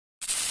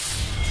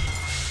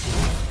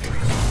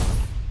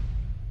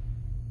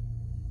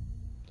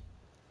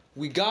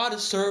We gotta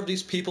serve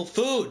these people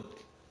food.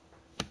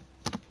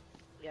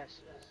 Yes.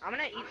 I'm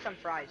gonna eat some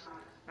fries.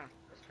 Huh,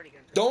 that's pretty good.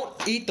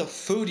 Don't eat the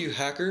food, you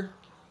hacker.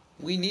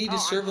 We need to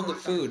serve them the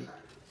food.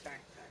 Sorry.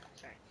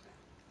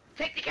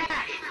 Take the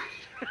cash!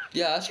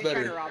 Yeah, that's He's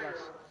trying to better. rob us.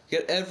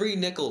 Get every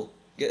nickel.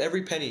 Get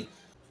every penny.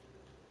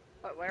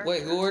 What, where?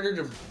 Wait, who ordered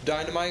a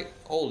dynamite?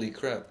 Holy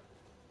crap.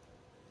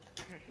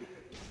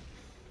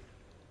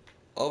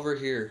 Over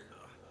here.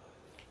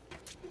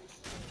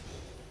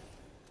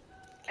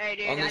 Hey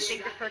dude, I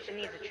think this person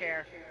needs a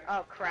chair.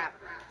 Oh crap.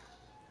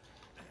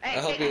 Hey,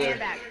 I'll help take you a there. hand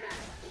back.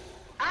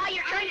 Ah,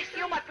 you're trying to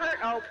steal my purse.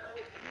 Oh.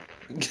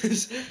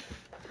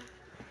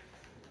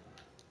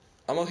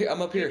 I'm up here.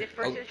 I'm up here. Dude, this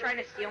person's trying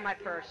to steal my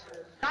purse.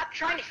 Stop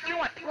trying to steal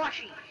my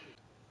plushie.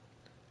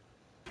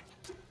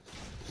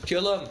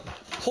 Kill him.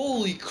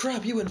 Holy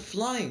crap, you went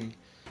flying.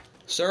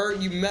 Sir,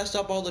 you messed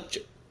up all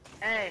the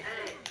Hey.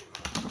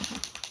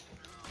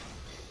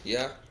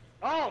 Yeah.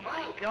 Oh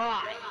my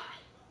god.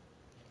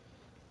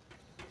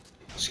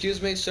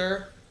 Excuse me,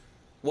 sir.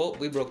 Well,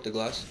 we broke the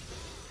glass.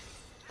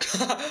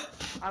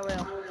 I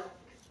will.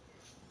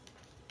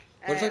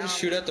 What if I just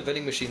shoot at the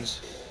vending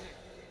machines?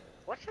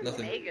 What's a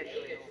Nothing. mega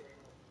drill?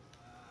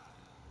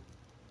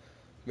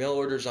 Mail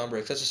order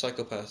Zombrex. That's a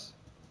psychopath.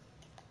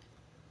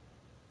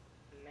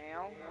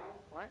 Mail?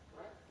 What?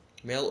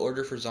 Mail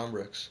order for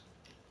Zombrex.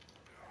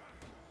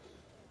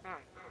 Huh.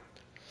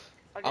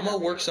 I'm gonna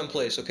work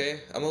someplace, okay?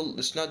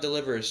 It's not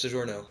deliver, it's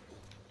DiGiorno.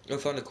 I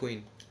found a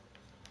queen.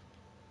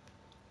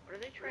 What are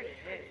they trying to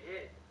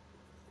hit?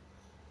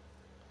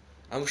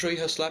 I'm gonna show you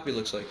how Slappy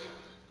looks like.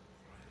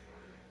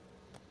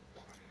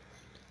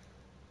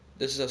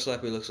 This is how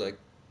Slappy looks like.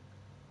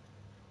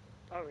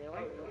 Oh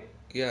really?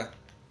 Yeah.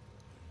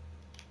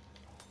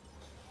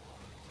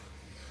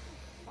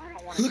 I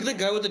don't want Look at that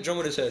guy with the drum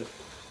on his head.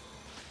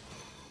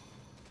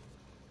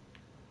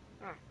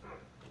 Huh.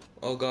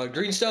 Oh god,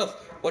 green stuff!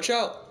 Watch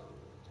out!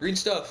 Green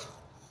stuff.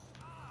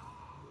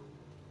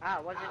 Ah,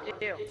 what does it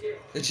do?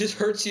 It just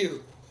hurts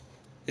you.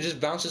 It just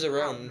bounces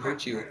around and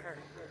hurts you.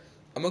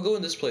 I'm gonna go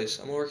in this place.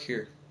 I'm gonna work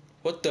here.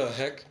 What the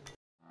heck?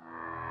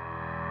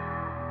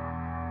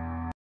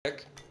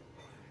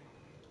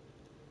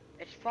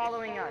 It's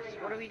following us.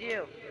 What do we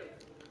do?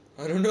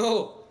 I don't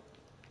know.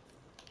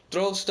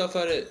 Throw stuff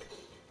at it.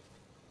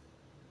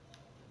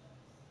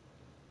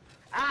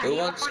 Ah, Who he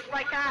wants- wants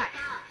my cash.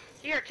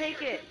 Here,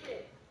 take it.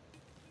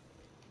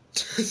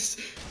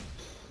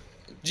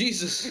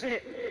 Jesus.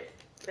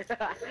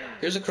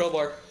 Here's a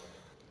crowbar.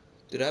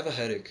 Did I have a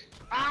headache?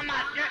 Oh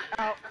my god.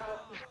 Oh.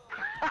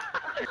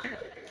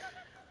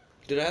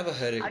 Did I have a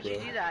headache, How'd bro? you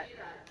do that?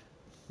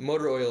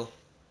 Motor oil.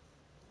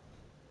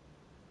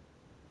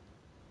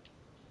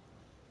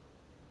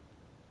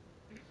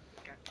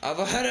 I have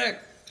a headache.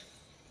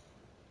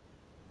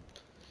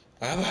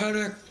 I have a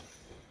headache.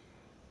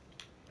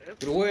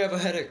 Get away, I have a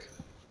headache.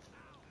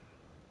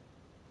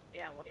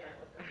 Yeah, what the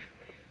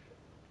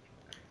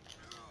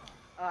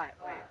Alright,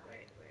 wait.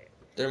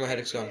 There, my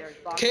headache's gone. There's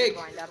boxes Cake!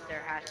 lined up,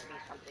 there has to be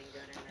something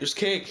good in there. There's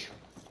cake.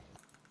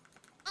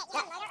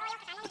 Yeah,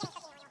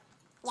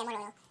 motor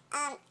oil.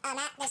 Matt,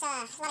 there's a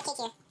lot of cake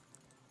here.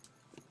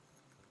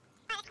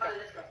 Let's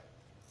go.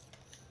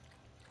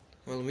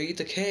 Well, let me eat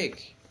the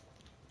cake.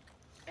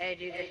 Hey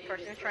dude, this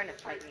person's trying to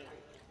fight me.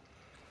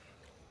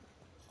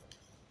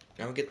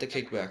 Now get the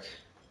cake back.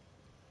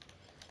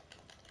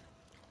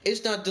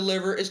 It's not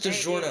deliver, it's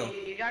DiGiorno.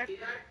 Hey, you got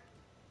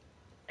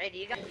Hey, do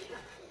you got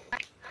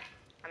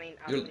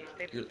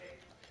newspaper?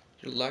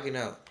 You're lagging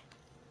out.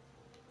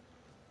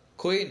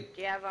 Queen.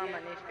 Do you have a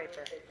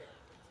newspaper?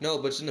 No,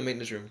 but it's in the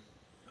maintenance room.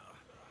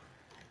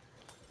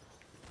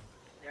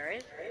 There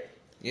is?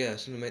 Yeah,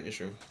 it's in the maintenance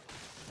room.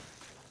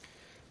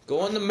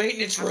 Go in the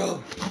maintenance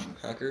room,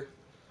 hacker.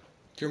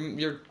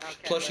 Your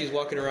plushie's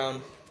walking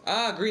around.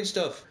 Ah, green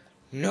stuff.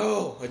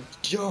 No, I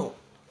don't.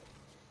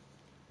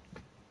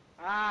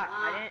 Ah,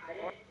 I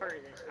didn't order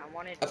this.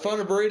 I found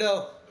a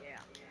burrito. Yeah.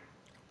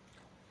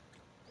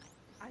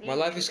 My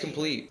life is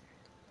complete.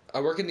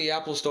 I work in the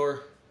Apple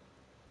store.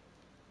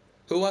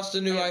 Who wants the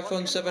new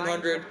iPhone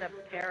 700? The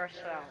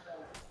parasol.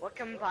 What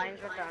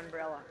combines with the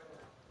umbrella?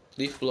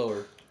 Leaf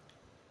blower.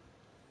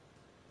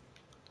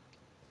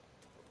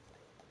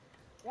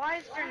 Why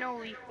is there no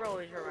leaf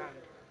blowers around?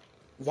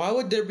 Why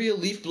would there be a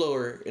leaf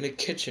blower in a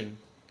kitchen?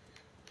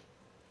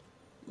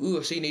 Ooh,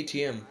 I've seen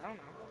ATM. I don't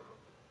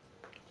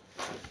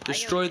know.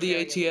 Destroy the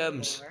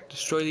ATMs.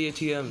 Destroy the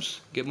ATMs.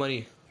 Get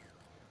money.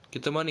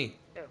 Get the money.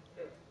 Oh,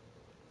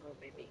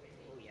 baby.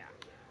 Oh, yeah.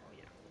 Oh,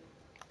 yeah.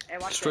 Hey,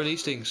 watch Destroy this.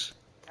 these things.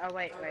 Oh,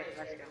 wait. Let's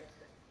go.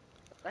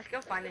 Let's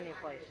go find a new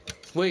place.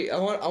 Wait, I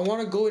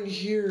want to go in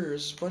here.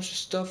 There's a bunch of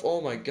stuff. Oh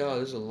my god,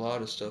 there's a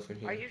lot of stuff in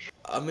here. Are you sure?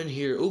 I'm in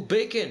here. Ooh,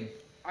 bacon.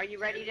 Are you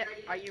ready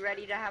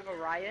to have a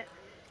riot?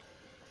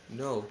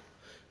 No.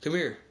 Come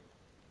here.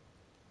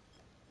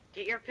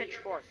 Get your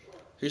pitchfork.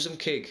 Here's some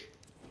cake.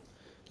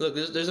 Look,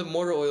 there's a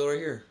motor oil right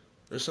here.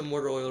 There's some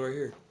motor oil right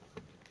here.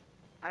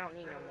 I don't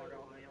need no motor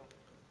oil.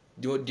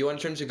 Do you want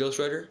to turn into Ghost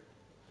Rider?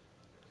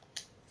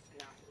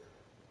 No.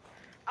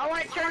 I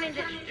want to turn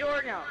into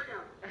Giorno.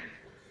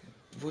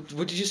 What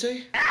did you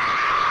say?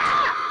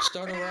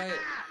 Start a riot.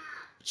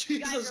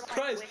 Jesus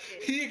Christ!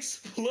 Witches. He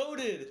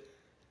exploded.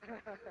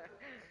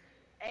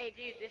 Hey,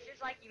 dude, this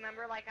is like, you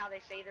remember like how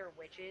they say they're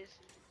witches?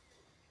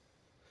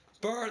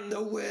 Burn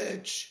the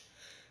witch!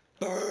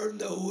 Burn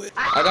the witch!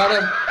 I got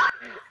him!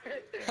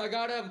 I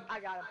got him! I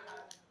got him.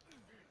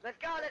 Let's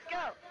go, let's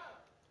go!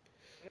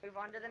 Move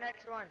on to the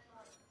next one.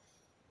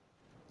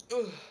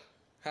 Ugh.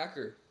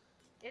 Hacker.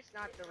 It's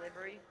not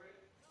delivery.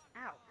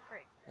 Ow,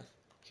 frick.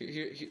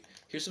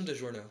 Here's some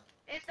DiGiorno.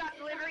 It's not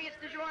delivery, it's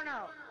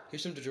DiGiorno!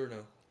 Here's some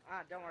DiGiorno.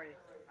 Ah, don't worry.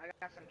 I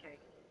got some cake.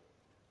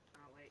 Oh,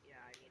 wait, yeah,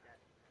 I need that.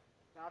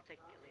 But I'll take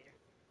it later.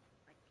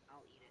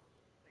 I'll eat it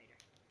later.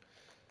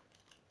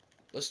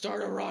 Let's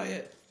start a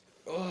riot.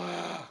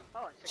 Ugh.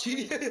 Oh, it's a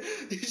queen.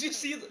 Did you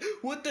see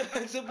what the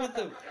heck's up with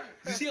him?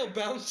 Did you see how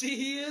bouncy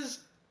he is?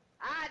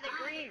 Ah,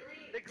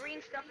 the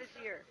green stuff is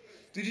here.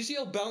 Did you see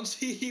how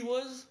bouncy he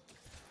was?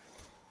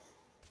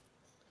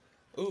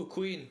 Oh,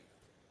 queen.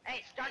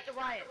 Hey, start the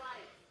riot.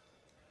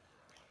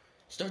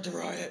 Start the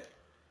riot.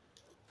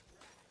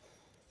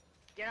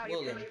 Get out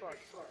Well your then. pitchfork.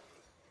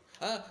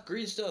 Ah,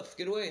 green stuff.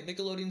 Get away.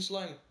 Nickelodeon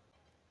slime.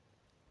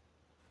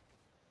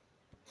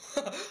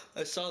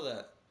 I saw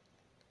that.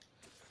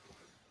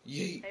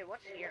 Yeet. Hey,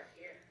 what's here?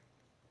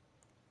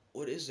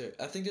 What is there?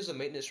 I think there's a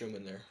maintenance room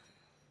in there.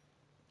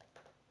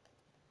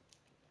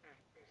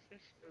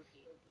 Seems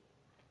spooky.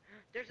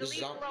 There's a This leaf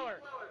zombie-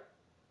 blower.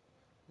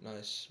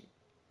 Nice.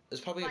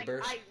 There's probably Like, a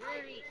bear. I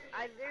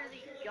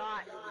literally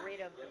got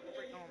rid of the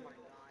frick. Oh my god.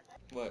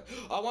 What?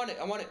 I want it.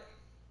 I want it.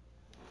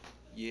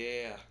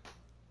 Yeah.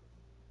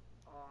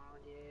 Oh,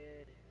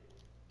 dude.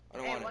 I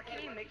don't Hey, want what it.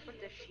 can you mix with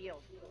the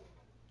shield?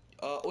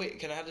 Wait.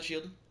 Can I have the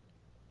shield?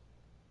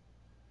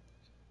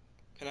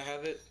 Can I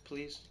have it,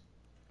 please?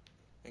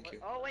 Thank you.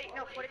 Oh wait,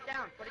 no, put it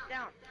down. Put it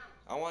down.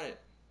 I want it.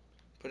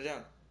 Put it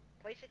down.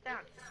 Place it down.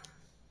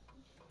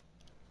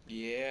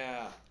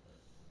 Yeah.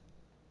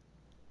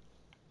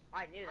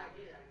 I knew that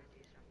was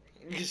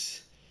gonna do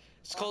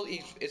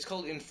something. It's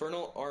called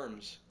Infernal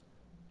Arms.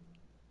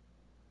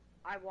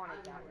 I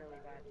wanted that really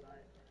bad,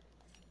 but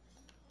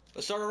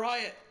Let's start a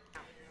riot.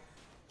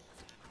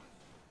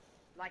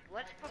 like,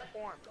 let's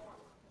perform.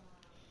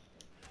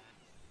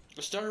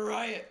 Let's start a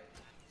riot.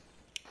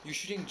 You're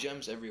shooting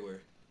gems everywhere.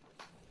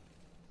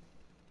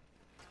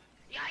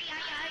 Yeah.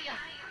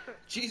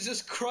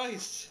 Jesus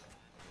Christ.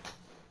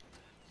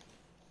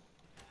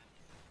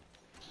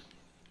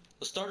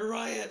 Let's start a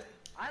riot.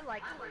 I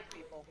like these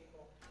people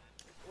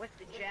with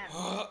the gems.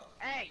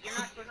 Hey, you're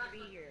not supposed to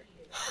be here.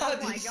 How Oh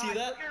did my you see god,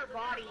 that? look at her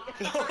body.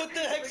 What the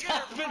heck's Look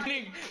at her body.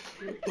 happening?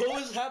 What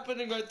was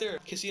happening right there?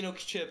 Casino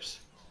chips.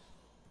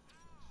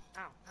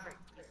 Ow, frick,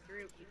 you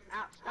threw,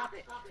 ow, stop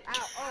it. Ow,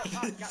 oh,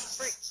 God,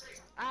 frick.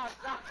 Ow,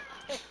 stop.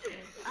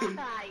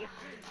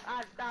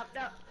 Ow, stop,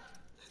 no.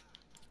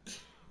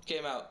 Okay,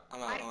 I'm out.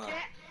 I'm out. I I'm out.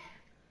 can't.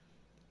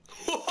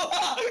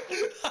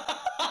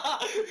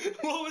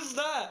 What was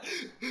that?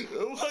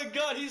 Oh my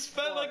god, he's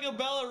fed like a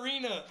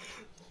ballerina.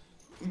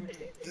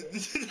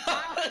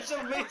 That's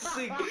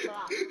amazing.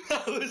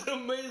 That was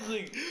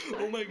amazing.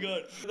 Oh my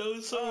god, that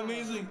was so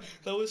amazing.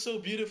 That was so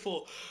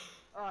beautiful.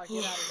 Oh,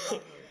 get out of here.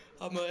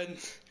 I'm in.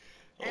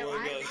 Oh Hey, my I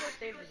have to god. go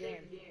save the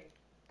game.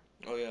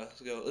 Oh yeah,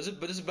 let's go.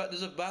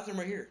 There's a bathroom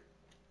right here.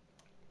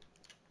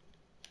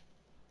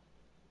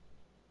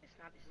 It's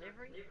not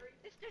delivery.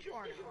 It's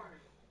DiGiorno.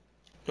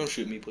 Don't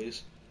shoot me,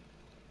 please.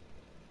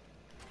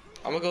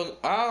 I'm gonna go.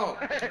 Ow!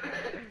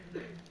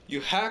 You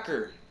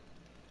hacker!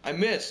 I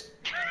missed.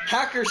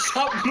 Hacker,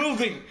 stop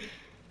moving!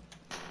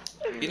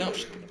 You know, I'm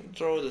just gonna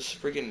throw this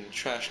freaking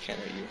trash can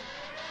at you.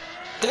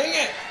 Dang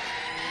it!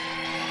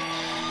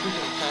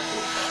 Freaking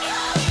hacker.